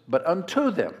works, but unto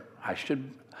them. I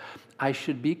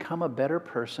should become a better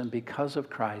person because of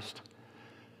Christ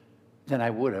than I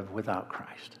would have without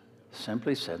Christ.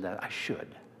 Simply said that I should.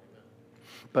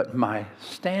 But my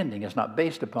standing is not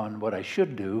based upon what I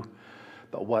should do,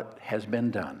 but what has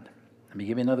been done. Let me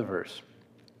give you another verse.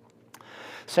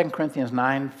 2 Corinthians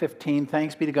 9:15,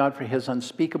 thanks be to God for His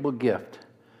unspeakable gift.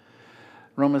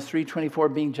 Romans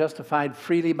 3:24, being justified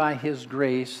freely by His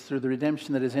grace through the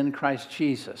redemption that is in Christ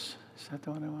Jesus. Is that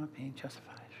the one I want? Being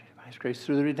justified freely by His grace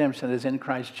through the redemption that is in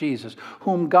Christ Jesus,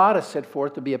 whom God has set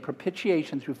forth to be a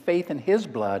propitiation through faith in His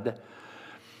blood,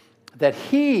 that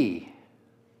we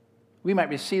might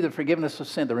receive the forgiveness of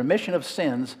sin, the remission of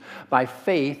sins by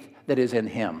faith that is in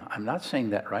Him. I'm not saying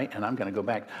that right, and I'm going to go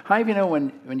back. How many of you know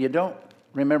when you don't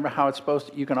remember how it's supposed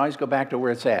to, you can always go back to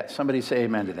where it's at? Somebody say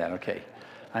amen to that. Okay.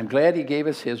 I'm glad He gave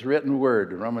us His written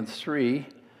word. Romans 3. It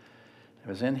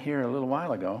was in here a little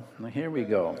while ago. Here we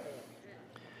go.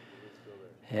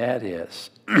 Yeah, it is.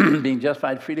 Being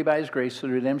justified freely by His grace through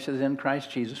the redemption that is in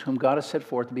Christ Jesus, whom God has set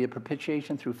forth to be a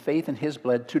propitiation through faith in His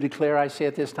blood, to declare, I say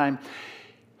at this time,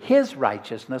 His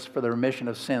righteousness for the remission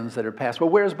of sins that are past. Well,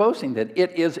 where is boasting then?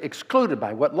 It is excluded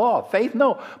by what law? Faith?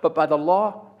 No. But by the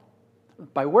law?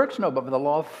 By works? No. But by the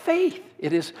law of faith.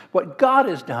 It is what God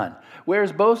has done. Where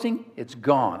is boasting? It's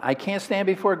gone. I can't stand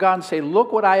before God and say,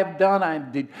 look what I have done.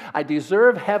 I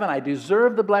deserve heaven. I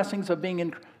deserve the blessings of being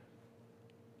in.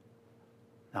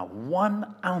 Not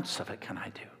 1 ounce of it can I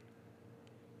do.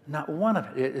 Not one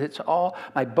of it. It's all,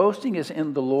 my boasting is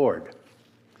in the Lord.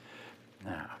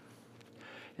 Now,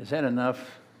 is that enough?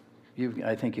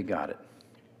 I think you got it.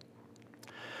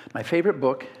 My favorite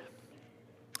book,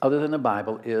 other than the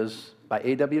Bible, is by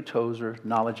A.W. Tozer,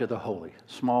 Knowledge of the Holy.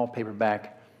 Small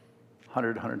paperback,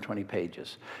 100, 120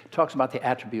 pages. It talks about the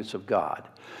attributes of God.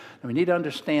 And we need to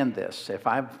understand this. If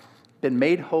I've been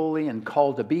made holy and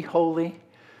called to be holy,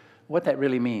 what that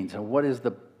really means, and what is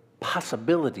the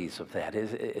possibilities of that?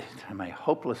 Am I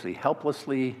hopelessly,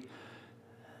 helplessly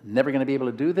never going to be able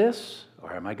to do this?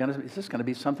 Or is this going to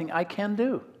be something I can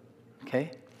do?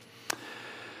 Okay?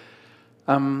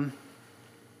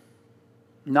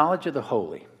 Knowledge of the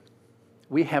holy.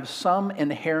 we have some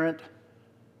inherent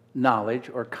knowledge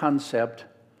or concept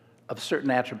of certain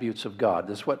attributes of God.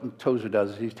 This is what Tozer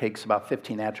does. He takes about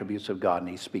 15 attributes of God and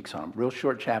he speaks on them. Real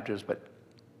short chapters, but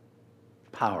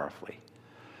powerfully.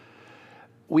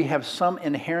 We have some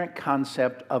inherent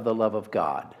concept of the love of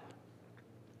God.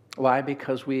 Why?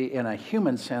 Because we, in a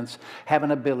human sense, have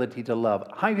an ability to love.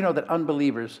 How do you know that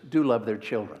unbelievers do love their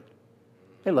children?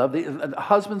 They love,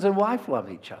 husbands and wife love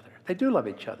each other. They do love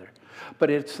each other. But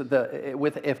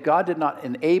if God did not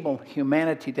enable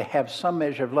humanity to have some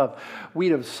measure of love,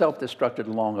 we'd have self-destructed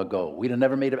long ago. We'd have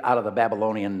never made it out of the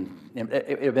Babylonian, it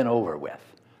would have been over with.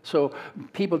 So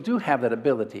people do have that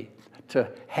ability to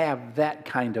have that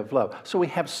kind of love. So we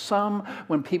have some,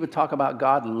 when people talk about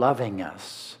God loving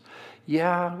us,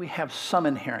 yeah, we have some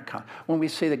inherent when we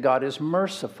say that God is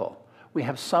merciful, we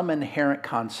have some inherent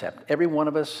concept. Every one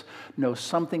of us knows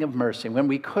something of mercy. When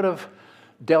we could have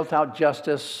dealt out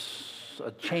justice,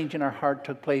 a change in our heart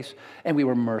took place, and we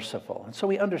were merciful. And so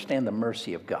we understand the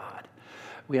mercy of God.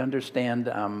 We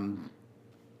understand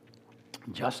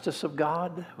justice of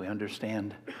God. We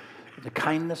understand the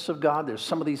kindness of God. There's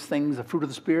some of these things, the fruit of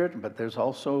the Spirit, but there's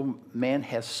also, man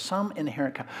has some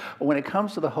inherent. But when it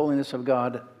comes to the holiness of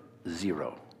God,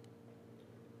 zero.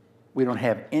 We don't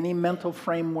have any mental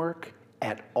framework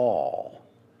at all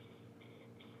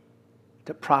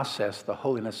to process the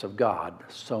holiness of God.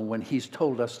 So when He's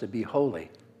told us to be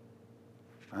holy,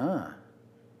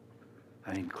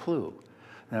 clue.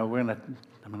 Now I'm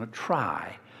going to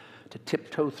try to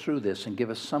tiptoe through this and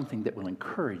give us something that will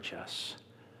encourage us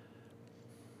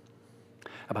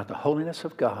about the holiness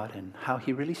of God and how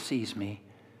He really sees me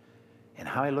and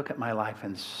how I look at my life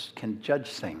and can judge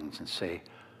things and say,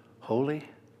 holy,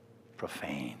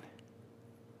 profane,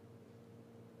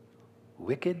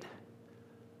 wicked,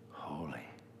 holy.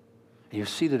 You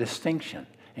see the distinction,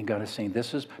 and God is saying,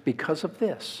 this is because of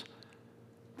this.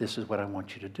 This is what I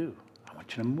want you to do. I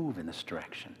want you to move in this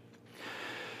direction.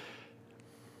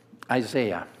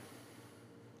 Isaiah,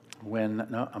 I'm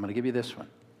going to give you this one.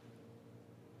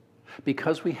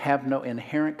 Because we have no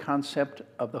inherent concept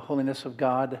of the holiness of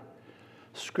God,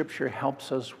 Scripture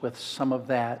helps us with some of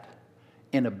that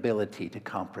inability to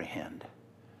comprehend.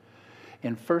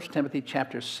 In 1 Timothy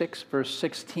chapter 6, verse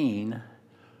 16,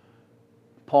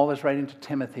 Paul is writing to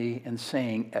Timothy and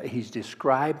saying, he's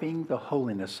describing the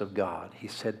holiness of God. He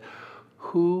said,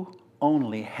 who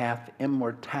only hath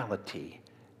immortality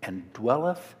and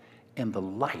dwelleth in the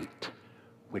light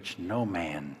which no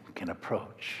man can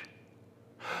approach.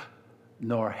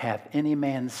 Nor hath any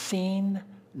man seen,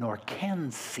 nor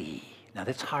can see. Now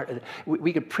that's hard.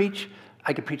 I could preach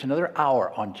another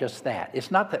hour on just that. It's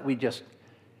not that we just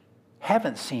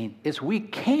haven't seen, it's we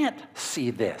can't see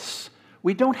this.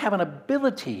 We don't have an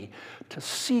ability to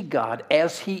see God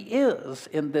as He is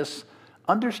in this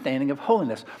understanding of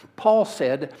holiness. Paul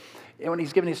said, when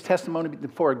he's giving his testimony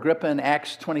before Agrippa in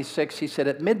Acts 26, he said,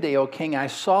 at midday, O king, I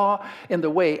saw in the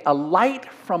way a light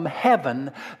from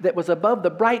heaven that was above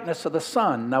the brightness of the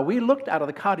sun. Now, we looked out of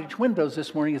the cottage windows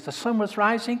this morning as the sun was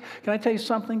rising. Can I tell you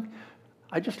something?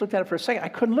 I just looked at it for a second. I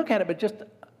couldn't look at it, but just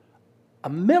a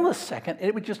millisecond,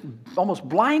 it was just almost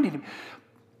blinding me.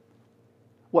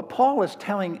 What Paul is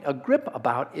telling Agrippa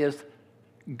about is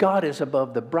God is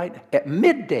above the bright. At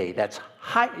midday, that's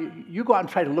high. You go out and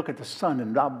try to look at the sun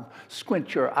and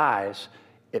squint your eyes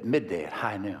at midday, at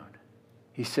high noon.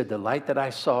 He said, the light that I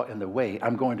saw in the way,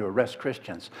 I'm going to arrest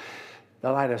Christians.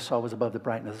 The light I saw was above the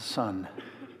brightness of the sun.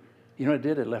 You know what it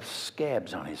did? It left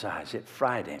scabs on his eyes. It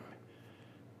fried him.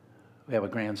 We have a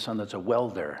grandson that's a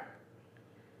welder.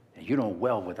 And you don't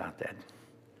weld without that.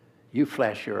 You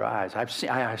flash your eyes.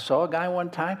 I saw a guy one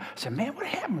time. I said, man, what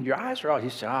happened? Your eyes are all... He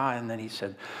said, and then he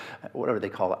said, whatever they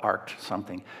call it, arced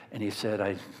something. And he said,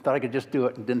 I thought I could just do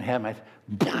it and didn't have my...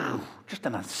 Just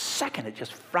in a second, it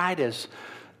just fried his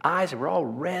eyes. They were all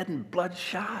red and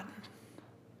bloodshot.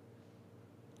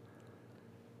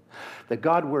 The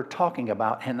God we're talking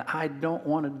about, and I don't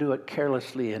want to do it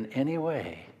carelessly in any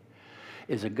way,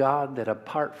 is a God that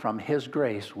apart from His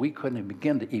grace, we couldn't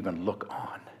begin to even look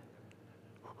on.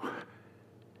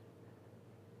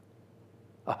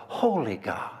 A holy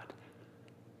God.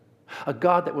 A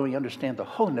God that when we understand the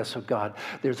holiness of God,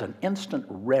 there's an instant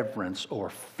reverence or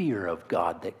fear of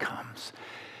God that comes.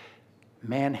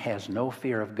 Man has no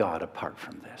fear of God apart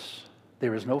from this.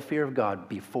 There is no fear of God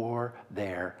before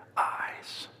their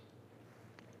eyes.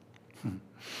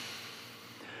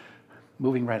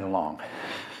 Moving right along.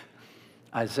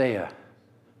 Isaiah,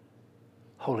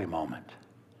 holy moment.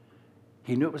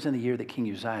 He knew it was in the year that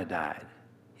King Uzziah died.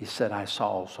 He said, I saw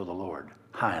also the Lord,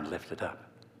 high and lifted up.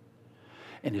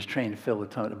 And His train filled the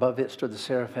temple. Above it stood the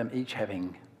seraphim, each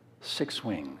having 6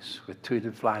 wings, with 2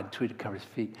 did fly, and 2 did cover his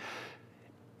feet.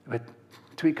 With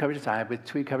 2 he covered his eye, with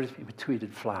 2 he covered his feet, with 2 he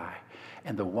did fly.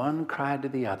 And the one cried to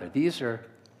the other. These are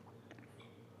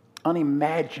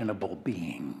unimaginable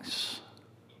beings,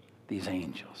 these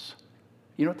angels.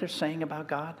 You know what they're saying about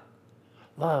God?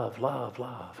 Love, love,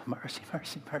 love, mercy,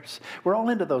 mercy, mercy. We're all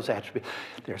into those attributes.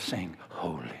 They're saying,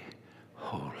 holy,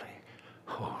 holy,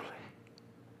 holy.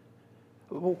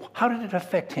 How did it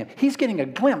affect him? He's getting a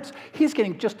glimpse. He's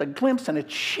getting just a glimpse, and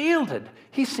it's shielded.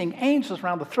 He's seeing angels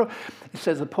around the throne. It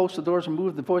says, the posts of the doors were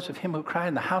moved, the voice of him who cried,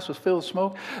 and the house was filled with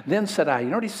smoke. Then said I, you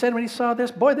know what he said when he saw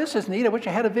this? Boy, this is neat. I wish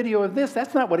I had a video of this.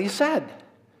 That's not what he said.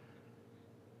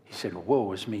 He said,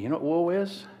 woe is me. You know what woe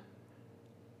is?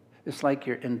 It's like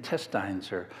your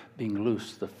intestines are being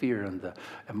loose. The fear and the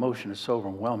emotion is so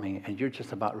overwhelming, and you're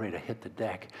just about ready to hit the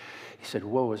deck. He said,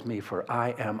 woe is me, for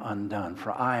I am undone.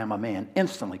 For I am a man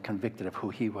instantly convicted of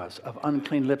who he was. Of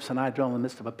unclean lips, and I dwell in the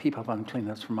midst of a people of unclean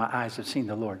lips, for my eyes have seen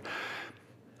the Lord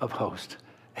of hosts.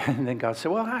 And then God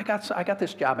said, well, I got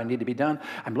this job I need to be done.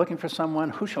 I'm looking for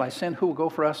someone. Who shall I send? Who will go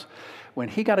for us? When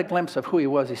he got a glimpse of who he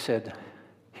was, he said,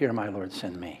 here, my Lord,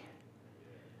 send me.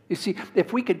 You see,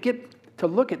 if we could get to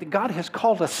look at it, God has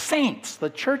called us saints. The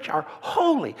church are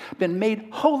holy, been made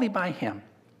holy by him.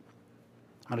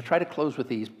 I'm going to try to close with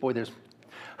these. Boy,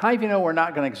 how many of you know we're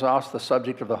not going to exhaust the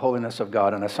subject of the holiness of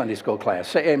God in a Sunday school class?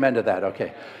 Say amen to that,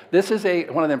 okay. This is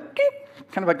one of them,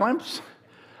 kind of a glimpse,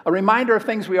 a reminder of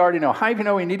things we already know. How many of you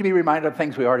know we need to be reminded of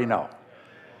things we already know?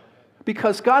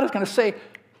 Because God is going to say,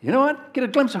 you know what, get a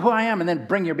glimpse of who I am and then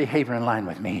bring your behavior in line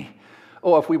with me.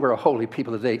 Oh, if we were a holy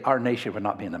people today, our nation would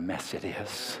not be in the mess it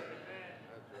is.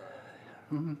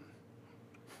 How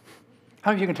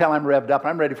many of you can tell I'm revved up?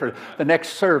 I'm ready for the next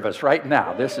service right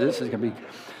now. This is going to be...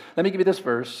 Let me give you this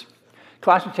verse.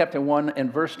 Colossians chapter 1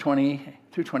 and verse 20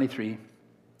 through 23.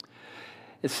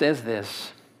 It says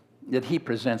this, that he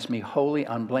presents me holy,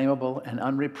 unblameable, and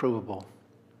unreprovable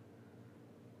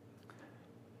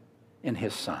in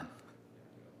his Son.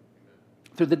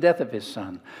 Through the death of his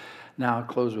Son. Now I'll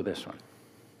close with this one.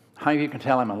 How many of you can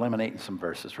tell I'm eliminating some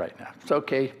verses right now? It's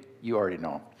okay. You already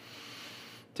know them.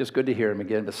 Just good to hear him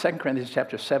again. But 2 Corinthians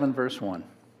chapter 7, verse 1.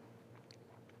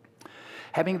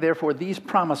 Having therefore these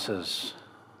promises,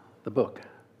 the book,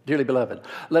 dearly beloved,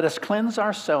 let us cleanse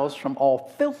ourselves from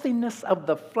all filthiness of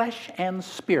the flesh and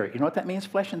spirit. You know what that means,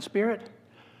 flesh and spirit?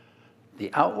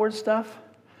 The outward stuff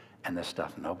and the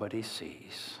stuff nobody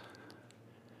sees.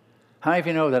 How many of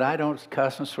you know that I don't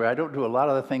cuss and swear? I don't do a lot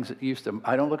of the things that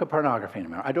I don't look at pornography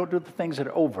anymore. I don't do the things that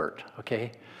are overt,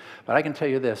 okay? But I can tell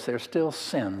you this, there's still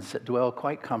sins that dwell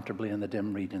quite comfortably in the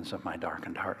dim regions of my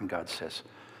darkened heart. And God says,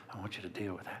 I want you to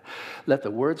deal with that. Let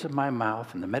the words of my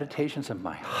mouth and the meditations of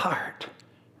my heart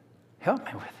help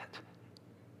me with it.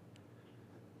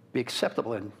 Be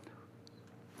acceptable in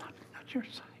not your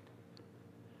sight,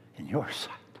 in your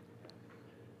sight.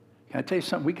 Can I tell you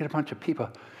something? We get a bunch of people,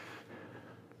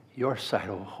 your sight,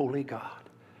 oh holy God.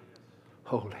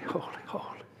 Holy, holy,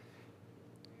 holy.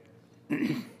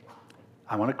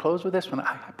 I want to close with this one.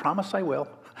 I promise I will.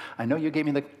 I know you gave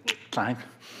me the sign.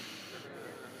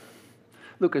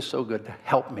 Luke is so good to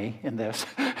help me in this.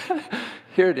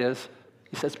 Here it is.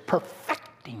 He says,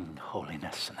 perfecting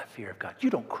holiness in the fear of God. You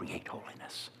don't create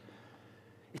holiness.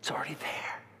 It's already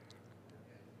there.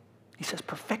 He says,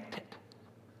 perfect it.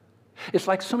 It's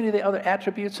like so many of the other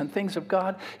attributes and things of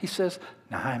God. He says,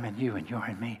 now I'm in you and you're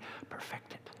in me.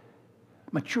 Perfect it.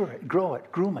 Mature it, grow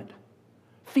it, groom it,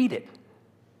 feed it.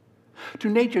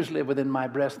 Two natures live within my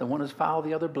breast. The one is foul,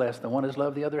 the other blessed. The one is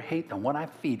love, the other hate. The one I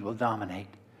feed will dominate.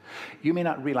 You may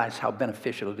not realize how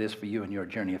beneficial it is for you in your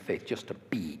journey of faith just to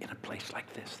be in a place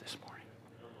like this morning.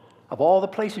 Of all the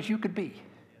places you could be,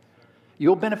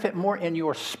 you'll benefit more in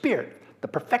your spirit, the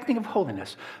perfecting of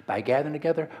holiness, by gathering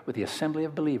together with the assembly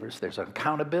of believers. There's an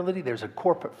accountability. There's a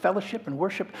corporate fellowship and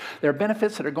worship. There are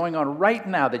benefits that are going on right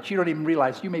now that you don't even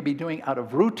realize you may be doing out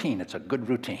of routine. It's a good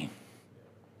routine.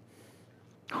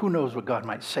 Who knows what God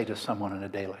might say to someone in a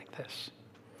day like this?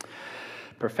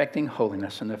 Perfecting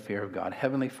holiness in the fear of God.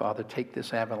 Heavenly Father, take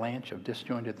this avalanche of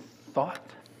disjointed thought,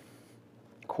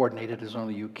 coordinate it as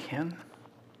only you can.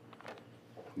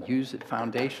 Use it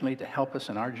foundationally to help us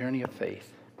in our journey of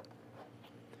faith.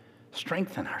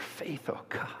 Strengthen our faith, oh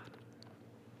God.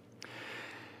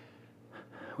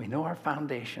 We know our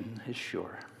foundation is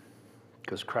sure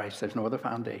because Christ, there's no other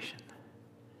foundation.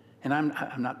 And I'm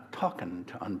not talking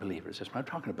to unbelievers. I'm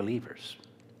talking to believers.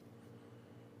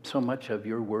 So much of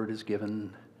your word is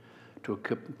given to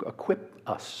equip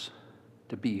us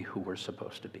to be who we're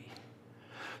supposed to be.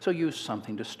 So use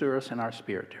something to stir us in our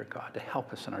spirit, dear God, to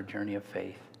help us in our journey of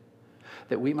faith,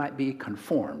 that we might be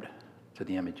conformed to to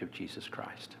the image of Jesus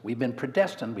Christ. We've been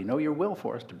predestined. We know your will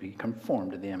for us to be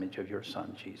conformed to the image of your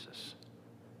Son, Jesus.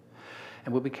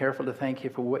 And we'll be careful to thank you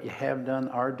for what you have done,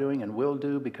 are doing, and will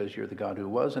do, because you're the God who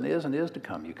was and is to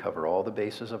come. You cover all the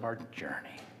bases of our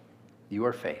journey. You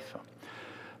are faithful.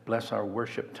 Bless our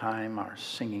worship time, our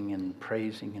singing and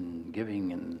praising and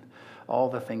giving and all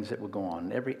the things that will go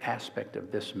on, every aspect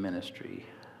of this ministry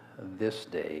this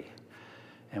day.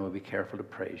 And we'll be careful to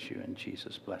praise you in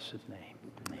Jesus' blessed name.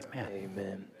 Amen.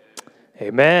 Amen.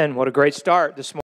 Amen. What a great start this morning.